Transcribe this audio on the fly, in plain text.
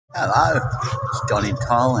Hello, it's John in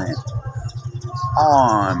Thailand.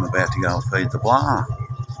 I'm about to go feed the blah.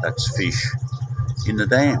 That's fish in the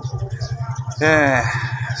dam. Yeah,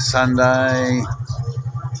 Sunday, a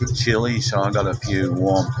bit chilly, so I got a few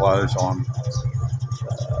warm clothes on.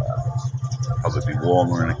 Probably be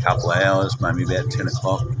warmer in a couple of hours, maybe about 10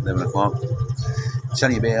 o'clock, 11 o'clock. It's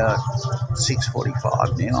only about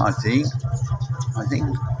 6:45 now, I think.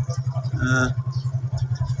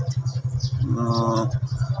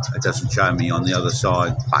 It doesn't show me on the other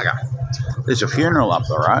side. Bugger. There's a funeral up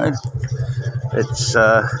the road. It's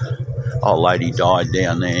old lady died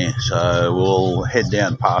down there, so we'll head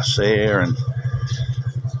down past there, and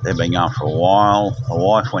they've been going for a while. The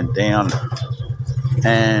wife went down,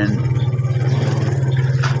 and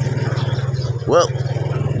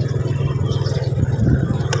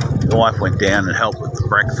the wife went down and helped with the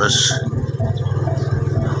breakfast.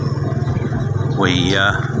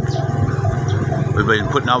 We've been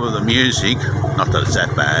putting up with the music, not that it's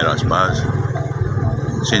that bad, I suppose,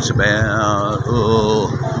 since about,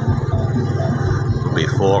 it'll be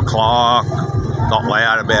 4 o'clock, got way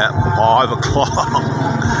out about 5 o'clock,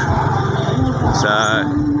 so,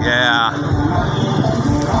 yeah,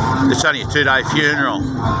 it's only a 2-day funeral,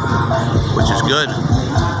 which is good.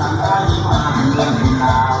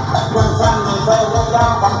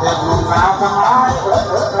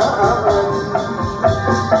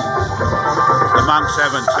 The monks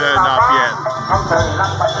haven't turned up yet.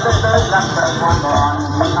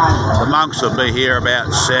 The monks will be here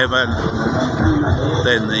about 7.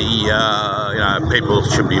 Then the people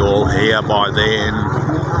should be all here by then.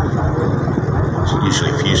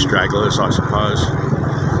 Usually a few stragglers, I suppose.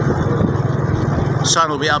 The sun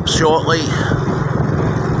will be up shortly.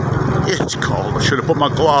 It's cold. I should have put my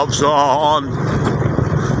gloves on.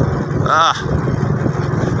 I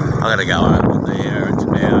gotta go over there. It's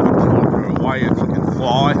about a kilometre away if you can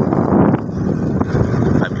fly.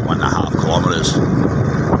 Maybe 1.5 kilometres.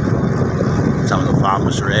 Some of the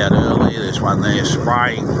farmers are out early. There's one there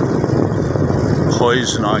spraying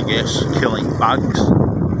poison, I guess, killing bugs.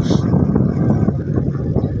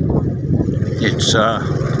 It's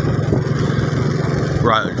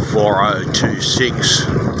road 4026.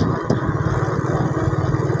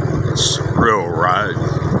 It's a rural road.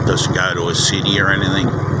 It doesn't go to a city or anything.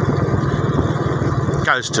 It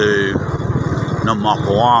goes to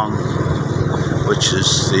Namapawang, which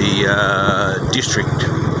is the district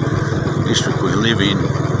we live in,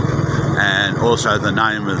 and also the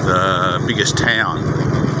name of the biggest town,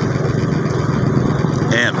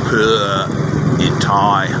 Ampur in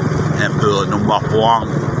Thai, Ampur Namapawang.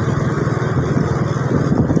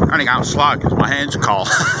 I'm only going slow because my hands are cold.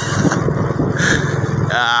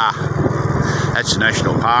 That's the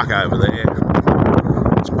national park over there.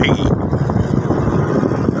 It's Piggy.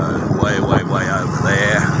 Way over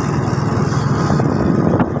there.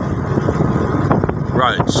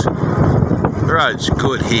 The road's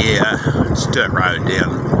good here. It's dirt road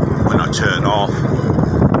down when I turn off.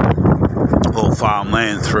 All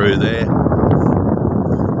farmland through there.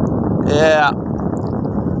 Yeah.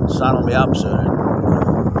 Sun will be up soon.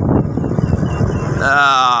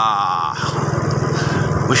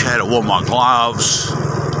 Wish I had worn my gloves.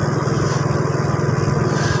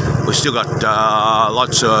 We've still got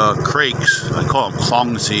lots of creeks. They call them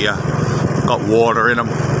clongs here. Got water in them.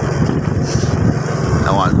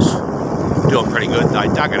 That one's doing pretty good. They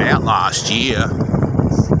dug it out last year.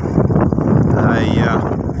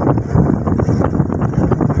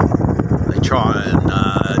 They try and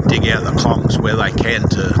dig out the clongs where they can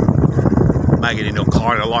to make it into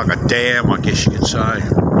kind of like a dam, I guess you could say.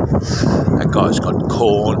 That guy's got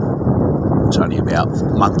corn. It's only about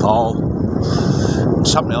a month old.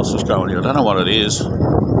 Something else is growing here. I don't know what it is.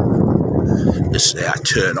 This is our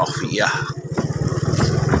turn off here.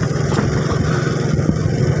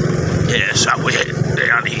 Yeah, so we're heading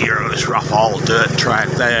down here on this rough old dirt track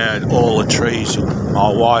there, and all the trees in my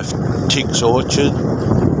wife Tick's orchard.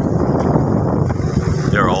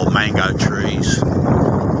 They're all mango trees.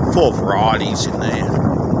 4 varieties in there.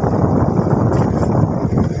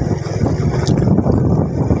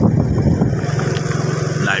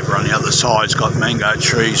 Neighbour on the other side's got mango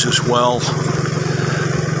trees as well.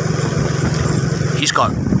 He's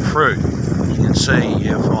got fruit. You can see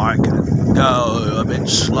if I can go a bit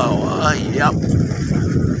slower. Yep.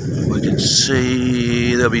 We can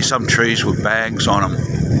see there'll be some trees with bags on them.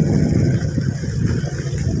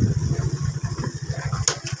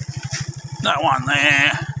 That one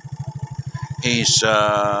there is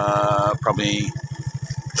probably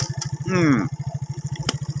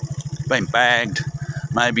been bagged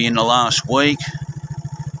maybe in the last week,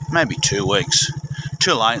 maybe 2 weeks.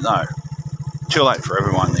 Too late though. too late for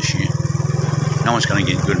everyone this year. No one's going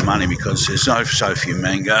to get good money because there's so few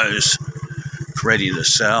mangoes ready to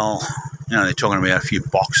sell. You know, they're talking about a few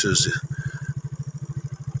boxes,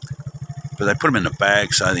 but they put them in a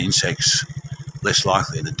bag so the insects less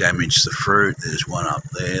likely to damage the fruit. There's one up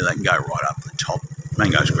there. They can go right up the top.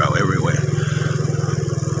 Mangoes grow everywhere.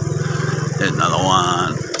 There's another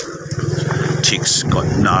one. Chick's got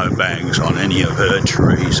no bags on any of her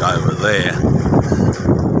trees over there.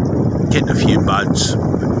 Getting a few buds.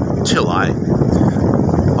 Too late.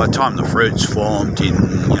 By the time the fruit's formed in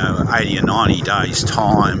 80 or 90 days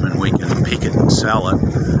time and we can pick it and sell it,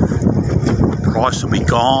 the price will be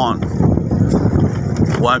gone.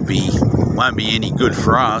 Won't be any good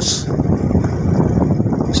for us.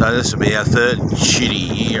 So this will be our third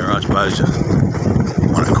shitty year, I suppose you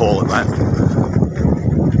want to call it that.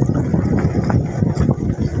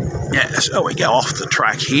 Yeah, so we go off the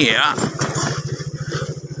track here.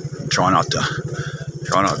 Try not to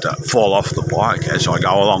fall off the bike as I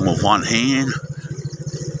go along with one hand.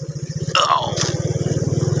 Oh.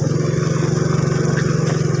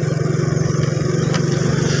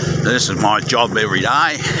 This is my job every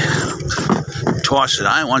day. Twice a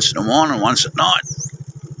day, once in the morning, once at night.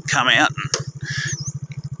 Come out and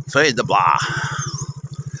feed the blah.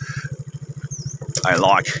 I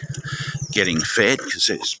like getting fed because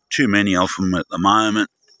there's too many of them at the moment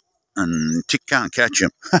and Tick can't catch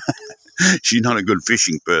them. She's not a good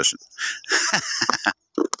fishing person.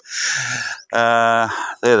 They're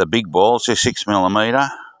the big balls. They're 6mm.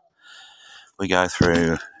 We go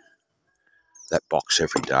through that box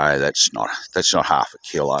every day. That's not half a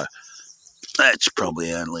kilo. That's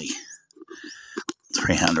probably only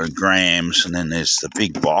 300 grams. And then there's the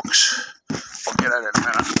big box. I'll get it in a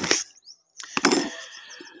minute.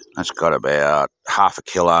 That's got about half a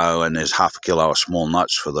kilo, and there's half a kilo of small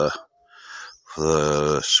nuts for the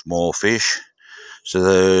small fish. So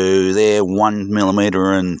they're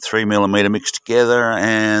 1mm and 3mm mixed together,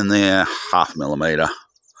 and they're 0.5mm.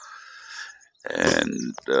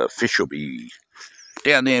 And the fish will be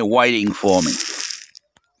down there waiting for me.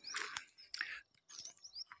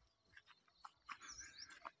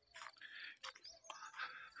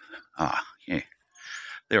 Yeah,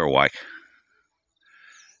 they're awake.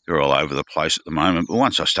 They're all over the place at the moment, but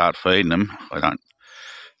once I start feeding them, I don't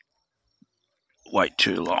wait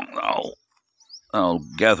too long. They'll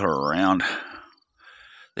gather around.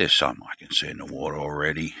 There's some I can see in the water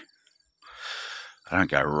already. I don't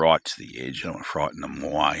go right to the edge. I don't want to frighten them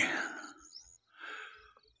away.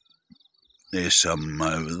 There's some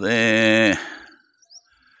over there.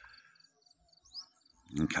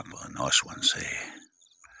 A couple of nice ones there.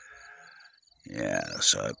 Yeah,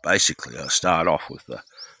 so basically I'll start off with the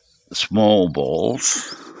small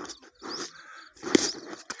balls.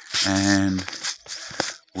 And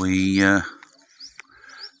we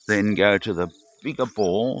then go to the bigger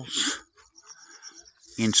balls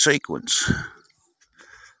in sequence.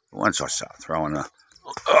 Once I start throwing the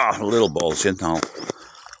little balls in,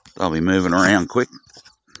 they'll be moving around quick.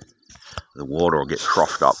 The water will get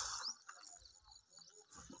frothed up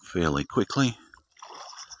fairly quickly.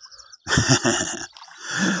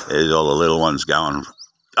 There's all the little ones going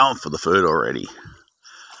for the food already.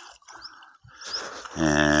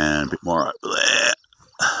 And a bit more over there.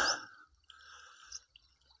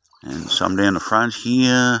 And some down the front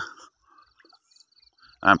here.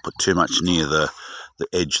 I don't put too much near the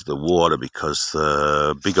edge of the water because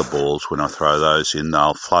the bigger balls, when I throw those in,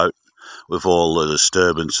 they'll float with all the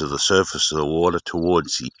disturbance of the surface of the water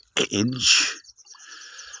towards the edge.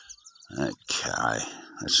 Okay,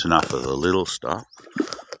 that's enough of the little stuff.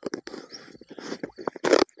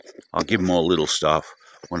 I'll give them all little stuff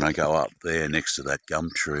when I go up there next to that gum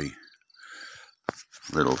tree.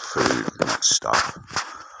 Little food, that stuff.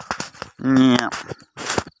 Yeah.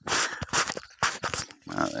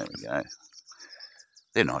 Oh, there we go.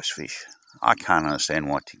 They're nice fish. I can't understand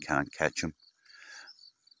why you can't catch them.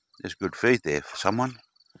 There's good feed there for someone.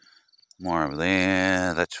 More over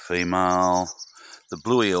there. That's female. The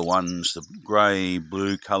bluier ones, the grey,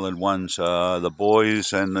 blue coloured ones are the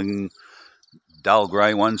boys, and the dull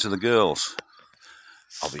grey ones are the girls.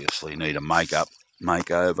 Obviously need a makeover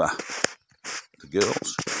the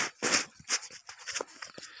girls.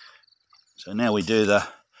 So now we do the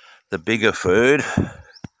bigger food,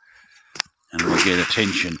 and we'll get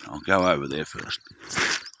attention. I'll go over there first.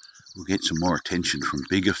 We'll get some more attention from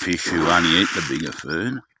bigger fish who only eat the bigger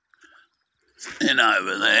food. And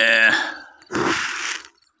over there.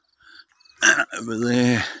 And over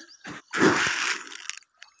there.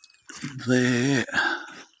 There.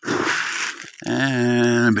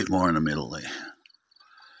 And a bit more in the middle there.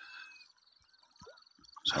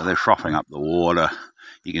 So So they're frothing up the water.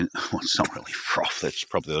 You can, well, it's not really froth, that's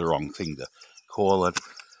probably the wrong thing to call it.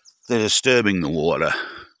 They're disturbing the water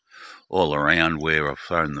all around where I've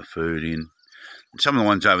thrown the food in. And some of the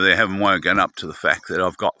ones over there haven't woken up to the fact that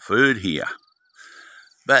I've got food here.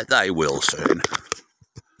 But they will soon.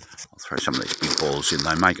 I'll throw some of these big balls in.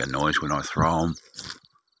 They make a noise when I throw them.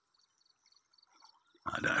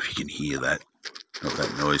 I don't know if you can hear that. Not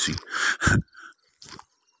that noisy.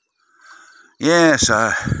 Yeah,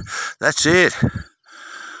 so that's it.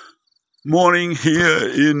 Morning here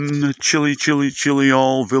in the chilly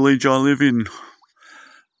old village I live in.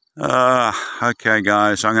 Okay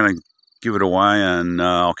guys, I'm going to give it away and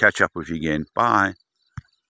I'll catch up with you again. Bye.